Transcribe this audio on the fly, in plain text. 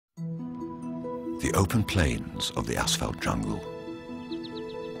the open plains of the asphalt jungle.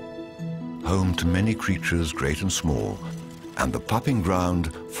 Home to many creatures great and small, and the pupping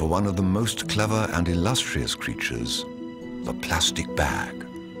ground for one of the most clever and illustrious creatures, the plastic bag.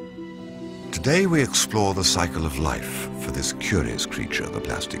 Today we explore the cycle of life for this curious creature, the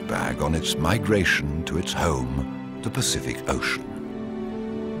plastic bag, on its migration to its home, the Pacific Ocean.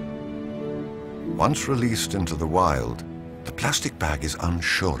 Once released into the wild, the plastic bag is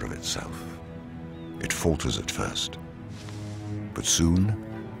unsure of itself. It falters at first, but soon,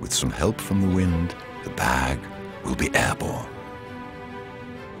 with some help from the wind, the bag will be airborne.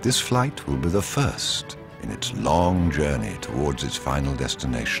 This flight will be the first in its long journey towards its final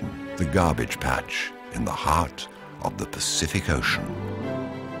destination, the garbage patch in the heart of the Pacific Ocean.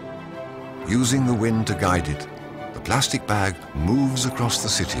 Using the wind to guide it, the plastic bag moves across the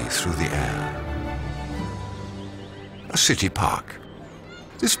city through the air. A city park.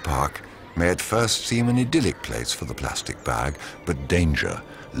 This park may at first seem an idyllic place for the plastic bag, but danger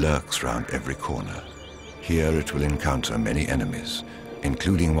lurks round every corner. Here it will encounter many enemies,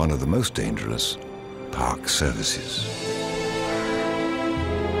 including one of the most dangerous, park services.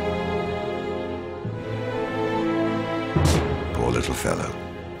 Poor little fellow.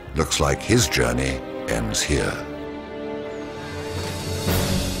 Looks like his journey ends here.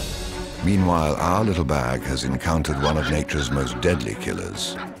 Meanwhile, our little bag has encountered one of nature's most deadly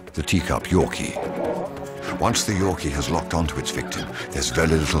killers, the teacup Yorkie. Once the Yorkie has locked onto its victim, there's very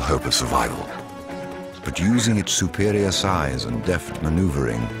little hope of survival. But using its superior size and deft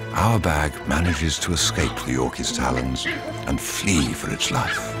maneuvering, our bag manages to escape the Yorkie's talons and flee for its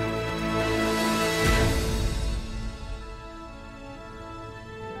life.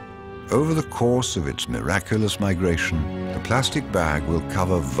 Over the course of its miraculous migration, the plastic bag will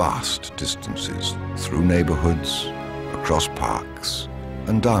cover vast distances through neighborhoods, across parks,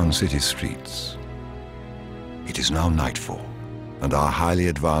 and down city streets. It is now nightfall, and our highly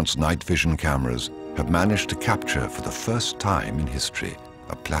advanced night vision cameras have managed to capture for the first time in history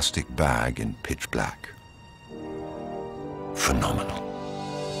a plastic bag in pitch black. Phenomenal.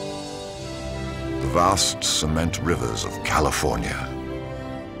 The vast cement rivers of California,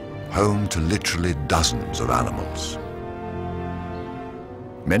 home to literally dozens of animals.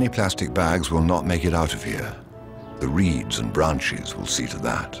 Many plastic bags will not make it out of here. The reeds and branches will see to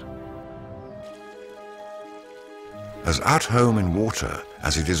that. As at home in water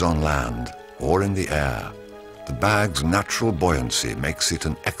as it is on land or in the air, the bag's natural buoyancy makes it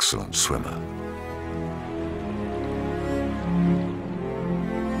an excellent swimmer.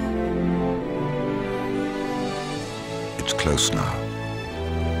 It's close now,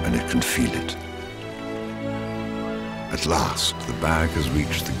 and it can feel it. At last, the bag has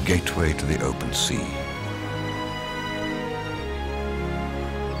reached the gateway to the open sea.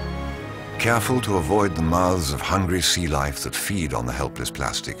 Careful to avoid the mouths of hungry sea life that feed on the helpless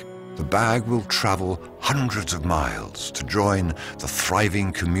plastic, the bag will travel hundreds of miles to join the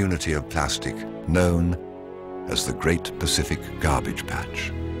thriving community of plastic known as the Great Pacific Garbage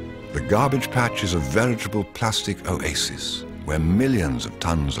Patch. The garbage patch is a veritable plastic oasis where millions of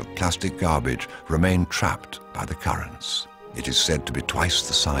tons of plastic garbage remain trapped by the currents. It is said to be twice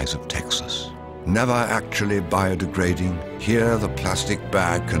the size of Texas. Never actually biodegrading, here the plastic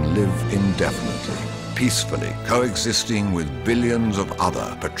bag can live indefinitely, peacefully coexisting with billions of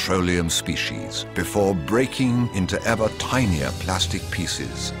other petroleum species before breaking into ever tinier plastic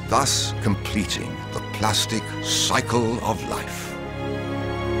pieces, thus completing the plastic cycle of life.